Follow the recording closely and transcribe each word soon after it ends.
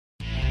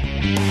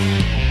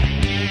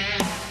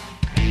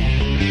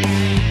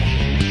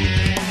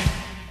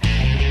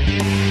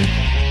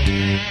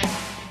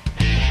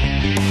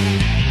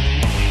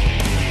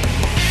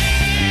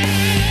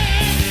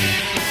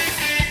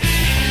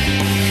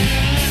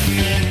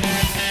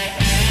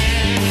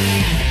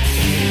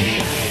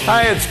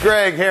Hi, it's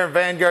Greg here at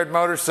Vanguard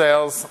Motor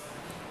Sales.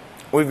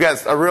 We've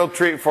got a real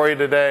treat for you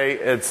today.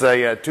 It's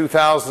a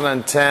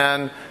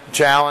 2010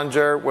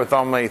 Challenger with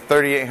only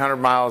 3,800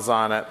 miles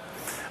on it.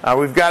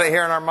 We've got it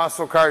here in our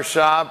muscle car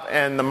shop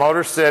in the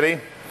Motor City.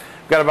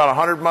 We've got about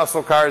 100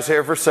 muscle cars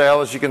here for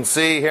sale. As you can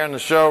see here in the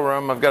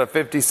showroom, I've got a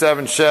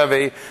 57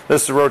 Chevy.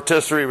 This is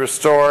rotisserie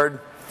restored.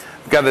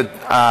 We've got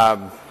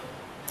a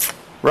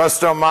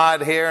Rusto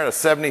mod here and a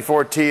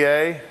 74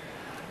 TA.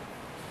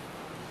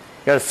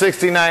 Got a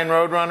 69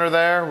 Roadrunner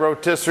there,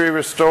 rotisserie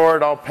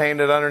restored, all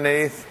painted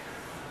underneath.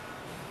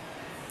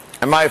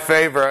 And my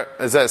favorite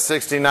is that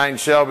 69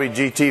 Shelby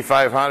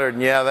GT500,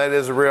 and yeah, that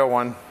is a real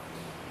one.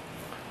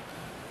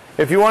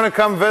 If you want to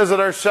come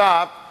visit our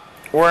shop,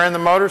 we're in the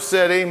Motor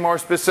City, more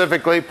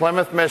specifically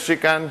Plymouth,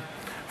 Michigan.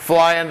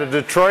 Fly into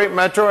Detroit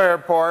Metro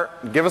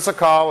Airport, give us a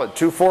call at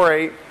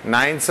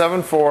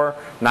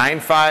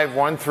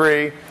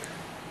 248-974-9513.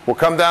 We'll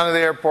come down to the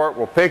airport,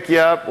 we'll pick you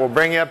up, we'll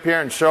bring you up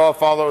here and show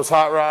off all those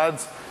hot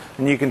rods,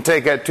 and you can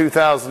take that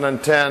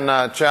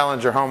 2010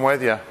 Challenger home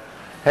with you.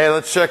 Hey,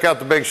 let's check out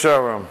the big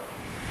showroom.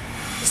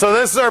 So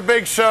this is our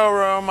big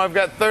showroom. I've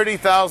got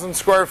 30,000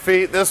 square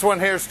feet. This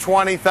one here is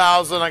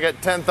 20,000. I got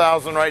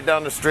 10,000 right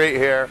down the street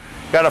here.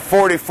 Got a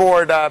 40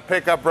 Ford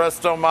pickup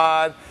resto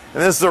mod,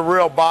 and this is a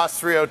real Boss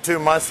 302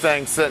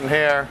 Mustang sitting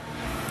here.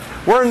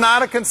 We're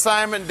not a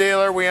consignment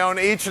dealer. We own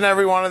each and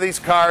every one of these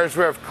cars.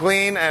 We have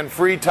clean and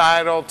free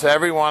title to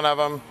every one of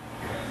them.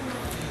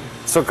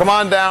 So come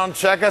on down,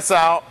 check us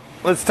out.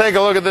 Let's take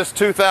a look at this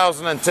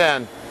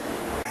 2010.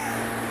 All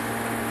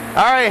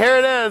right, here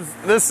it is.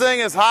 This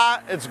thing is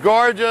hot, it's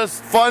gorgeous,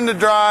 fun to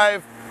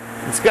drive.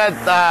 It's got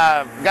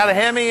a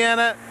Hemi in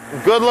it,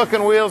 good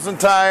looking wheels and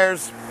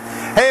tires.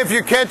 Hey, if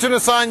you're catching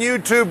us on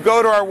YouTube,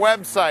 go to our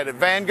website at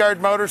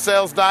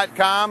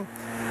vanguardmotorsales.com.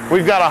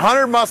 We've got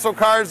 100 muscle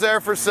cars there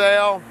for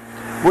sale.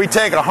 We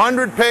take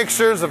 100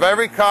 pictures of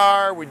every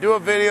car. We do a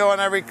video on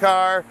every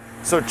car.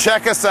 So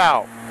check us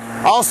out.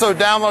 Also,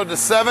 download the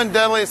 7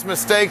 deadliest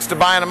mistakes to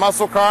buying a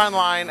muscle car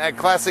online at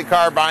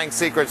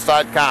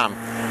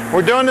classicarbuying-secrets.com.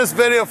 We're doing this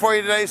video for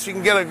you today so you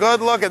can get a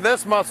good look at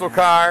this muscle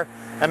car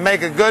and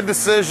make a good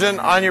decision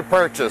on your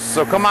purchase.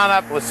 So come on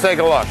up, let's take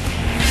a look.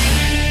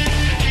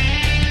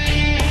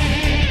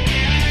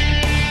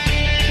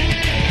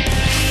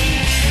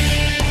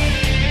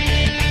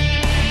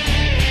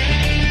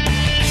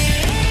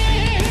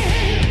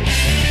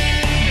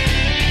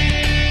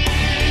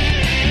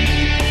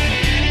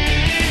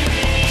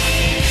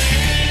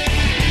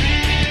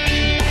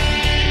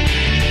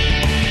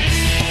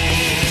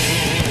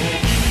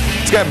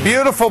 It's got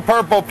beautiful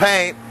purple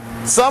paint.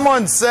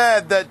 Someone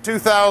said that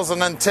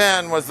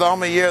 2010 was the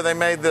only year they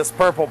made this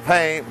purple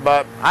paint,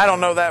 but I don't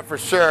know that for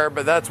sure,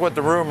 but that's what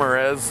the rumor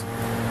is.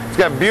 It's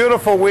got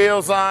beautiful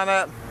wheels on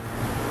it.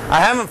 I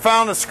haven't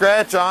found a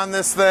scratch on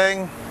this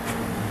thing.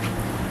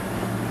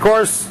 Of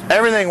course,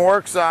 everything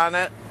works on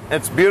it.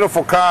 It's a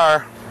beautiful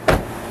car.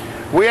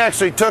 We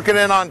actually took it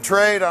in on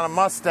trade on a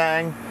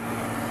Mustang.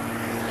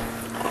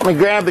 Let me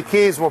grab the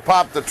keys, we'll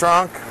pop the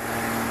trunk.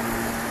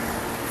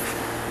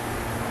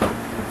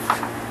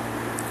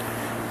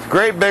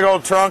 Great big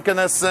old trunk in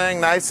this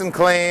thing, nice and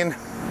clean.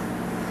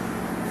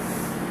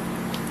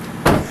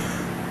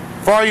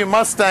 For all you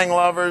Mustang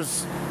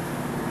lovers,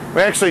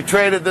 we actually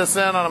traded this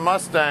in on a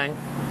Mustang.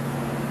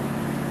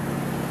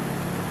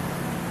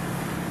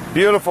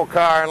 Beautiful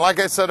car, and like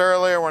I said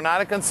earlier, we're not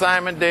a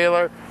consignment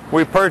dealer.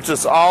 We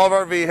purchase all of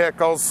our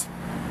vehicles.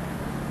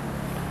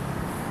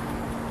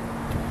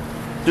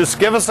 Just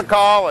give us a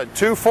call at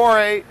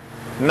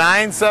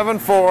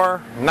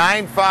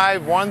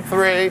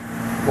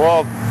 248-974-9513.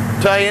 We'll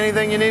tell you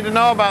anything you need to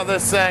know about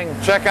this thing.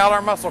 Check out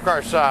our muscle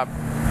car shop.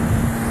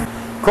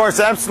 Of course,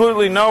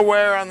 absolutely no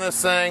wear on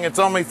this thing. It's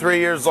only 3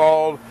 years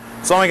old.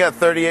 It's only got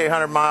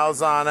 3,800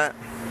 miles on it.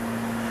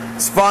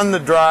 It's fun to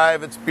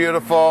drive. It's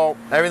beautiful.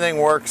 Everything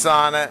works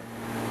on it.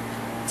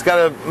 It's got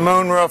a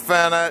moonroof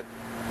in it.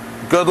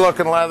 Good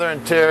looking leather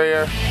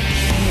interior.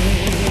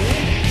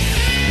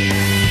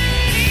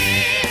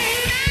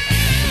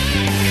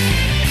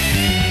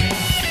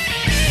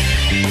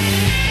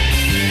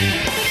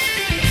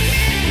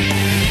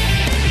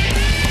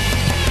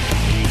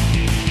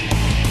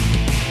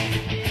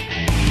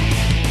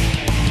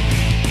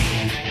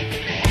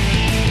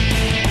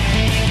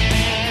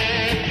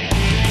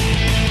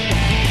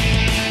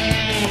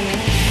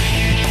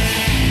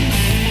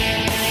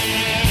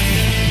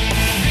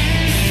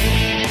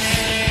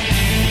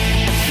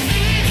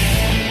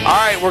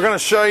 Alright, we're going to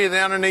show you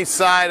the underneath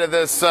side of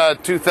this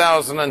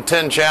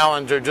 2010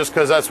 Challenger just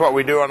because that's what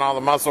we do on all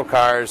the muscle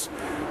cars.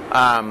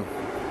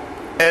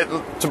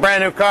 It's a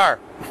brand new car.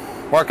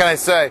 What can I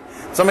say?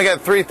 It's only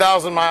got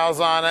 3,000 miles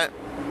on it.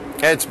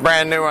 It's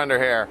brand new under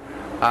here.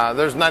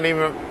 There's not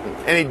even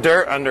any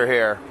dirt under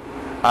here.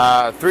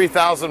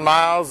 3,000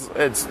 miles,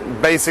 it's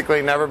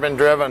basically never been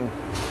driven.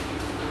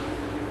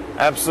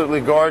 Absolutely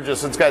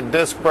gorgeous. It's got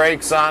disc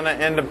brakes on it,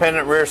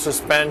 independent rear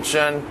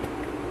suspension.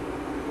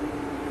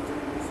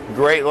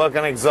 Great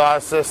looking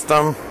exhaust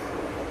system.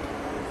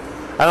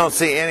 I don't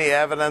see any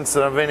evidence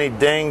of any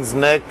dings,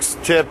 nicks,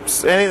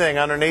 chips, anything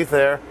underneath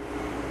there.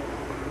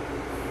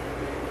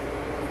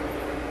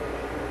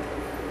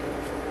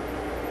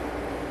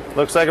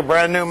 Looks like a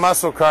brand new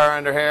muscle car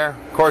under here.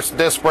 Of course,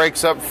 disc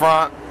brakes up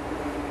front.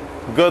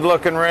 Good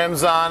looking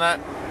rims on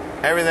it.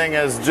 Everything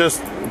is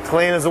just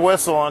clean as a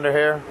whistle under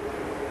here.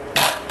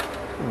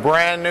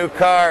 Brand new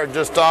car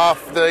just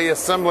off the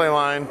assembly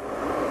line.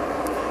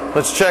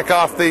 Let's check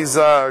out these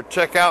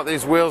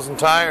wheels and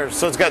tires.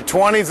 So it's got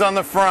 20s on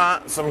the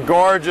front, some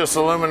gorgeous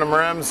aluminum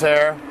rims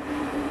here.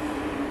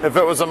 If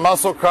it was a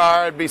muscle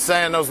car, I'd be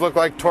saying those look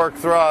like torque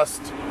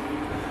thrust.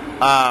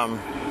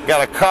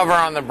 Got a cover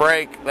on the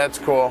brake, that's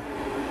cool.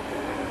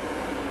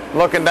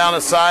 Looking down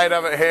the side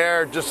of it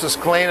here, just as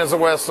clean as a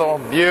whistle,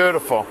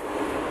 beautiful.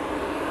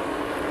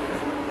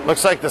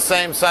 Looks like the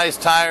same size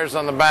tires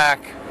on the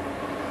back.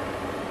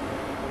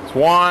 It's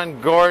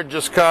one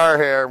gorgeous car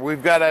here.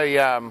 We've got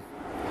a,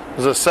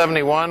 is it a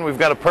 71? We've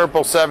got a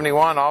purple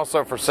 71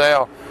 also for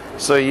sale.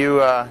 So you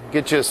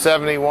get you a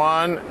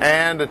 71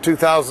 and a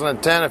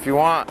 2010 if you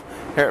want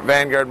here at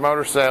Vanguard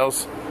Motor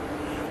Sales.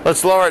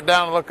 Let's lower it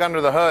down and look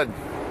under the hood.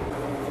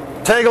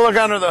 Take a look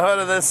under the hood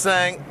of this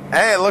thing.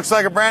 Hey, it looks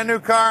like a brand new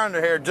car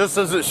under here, just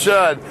as it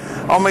should.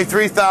 Only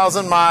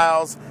 3,000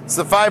 miles. It's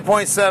the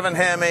 5.7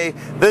 Hemi.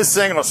 This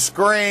thing will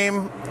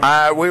scream.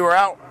 We were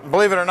out,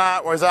 believe it or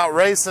not, was out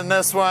racing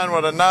this one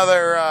with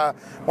another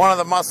one of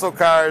the muscle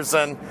cars,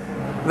 and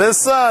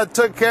this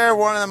took care of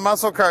one of the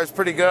muscle cars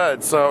pretty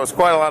good, so it was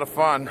quite a lot of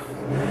fun.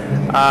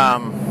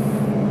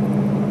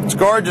 It's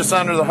gorgeous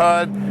under the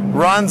hood.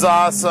 Runs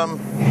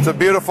awesome. It's a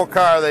beautiful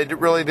car. They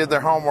really did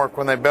their homework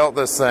when they built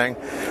this thing.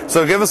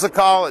 So give us a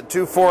call at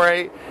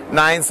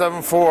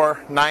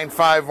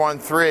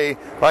 248-974-9513.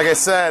 Like I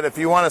said, if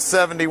you want a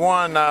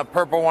 71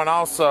 purple one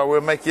also,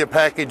 we'll make you a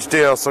package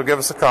deal. So give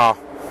us a call.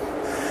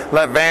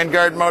 Let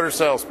Vanguard Motor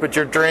Sales put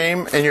your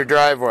dream in your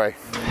driveway.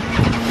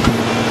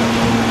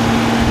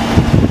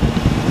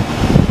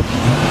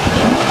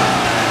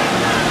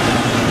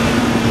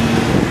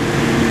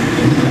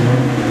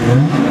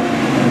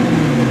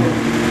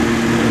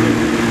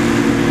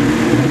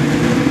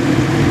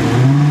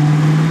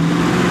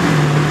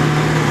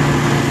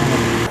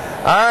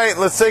 Alright,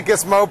 let's take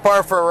this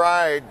Mopar for a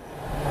ride.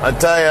 I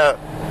tell you,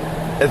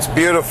 it's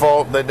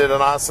beautiful. They did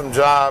an awesome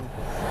job.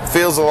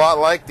 Feels a lot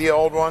like the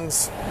old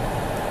ones.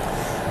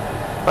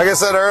 Like I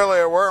said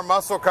earlier, we're a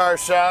muscle car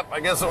shop. I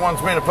guess it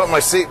wants me to put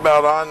my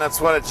seatbelt on. That's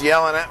what it's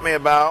yelling at me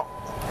about.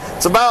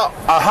 It's about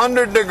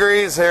 100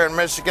 degrees here in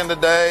Michigan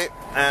today,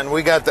 and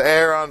we got the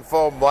air on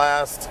full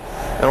blast,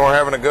 and we're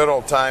having a good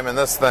old time in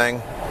this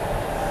thing.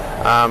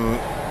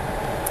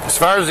 As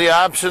far as the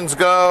options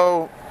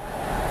go,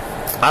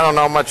 I don't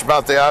know much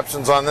about the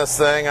options on this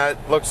thing. It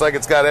looks like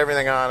it's got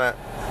everything on it.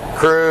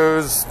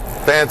 Cruise,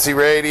 fancy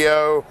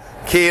radio,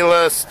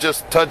 keyless.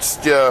 Just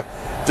touch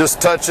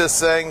this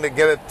thing to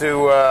get it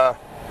to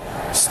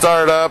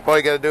start up. All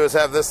you got to do is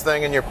have this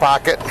thing in your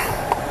pocket.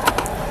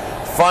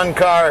 Fun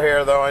car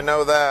here, though. I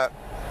know that.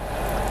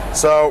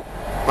 So,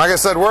 like I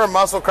said, we're a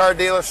muscle car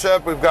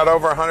dealership. We've got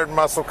over 100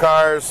 muscle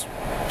cars.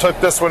 Took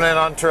this one in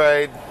on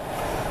trade.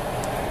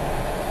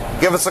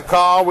 Give us a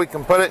call. We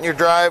can put it in your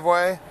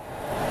driveway.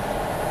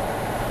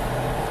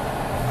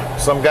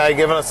 Some guy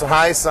giving us a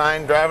high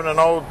sign, driving an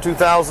old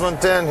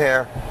 2010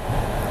 here.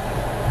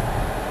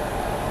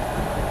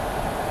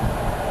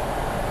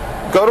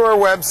 Go to our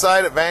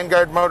website at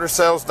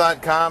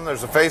vanguardmotorsales.com.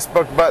 There's a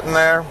Facebook button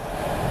there.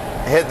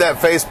 Hit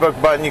that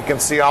Facebook button. You can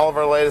see all of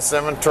our latest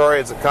inventory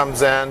as it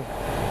comes in.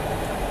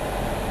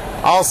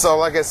 Also,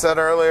 like I said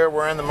earlier,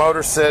 we're in the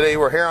Motor City.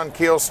 We're here on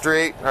Keel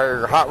Street.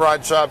 Our hot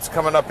rod shop's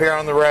coming up here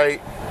on the right.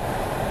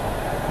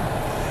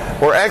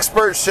 We're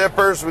expert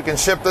shippers. We can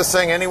ship this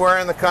thing anywhere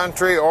in the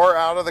country or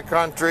out of the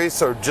country,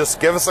 so just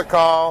give us a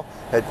call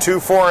at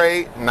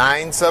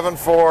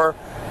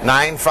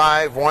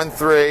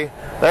 248-974-9513.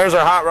 There's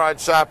our hot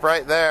rod shop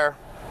right there.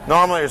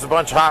 Normally there's a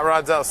bunch of hot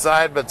rods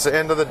outside, but it's the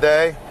end of the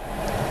day.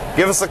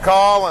 Give us a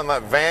call and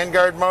let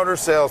Vanguard Motor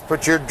Sales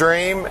put your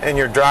dream in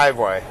your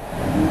driveway.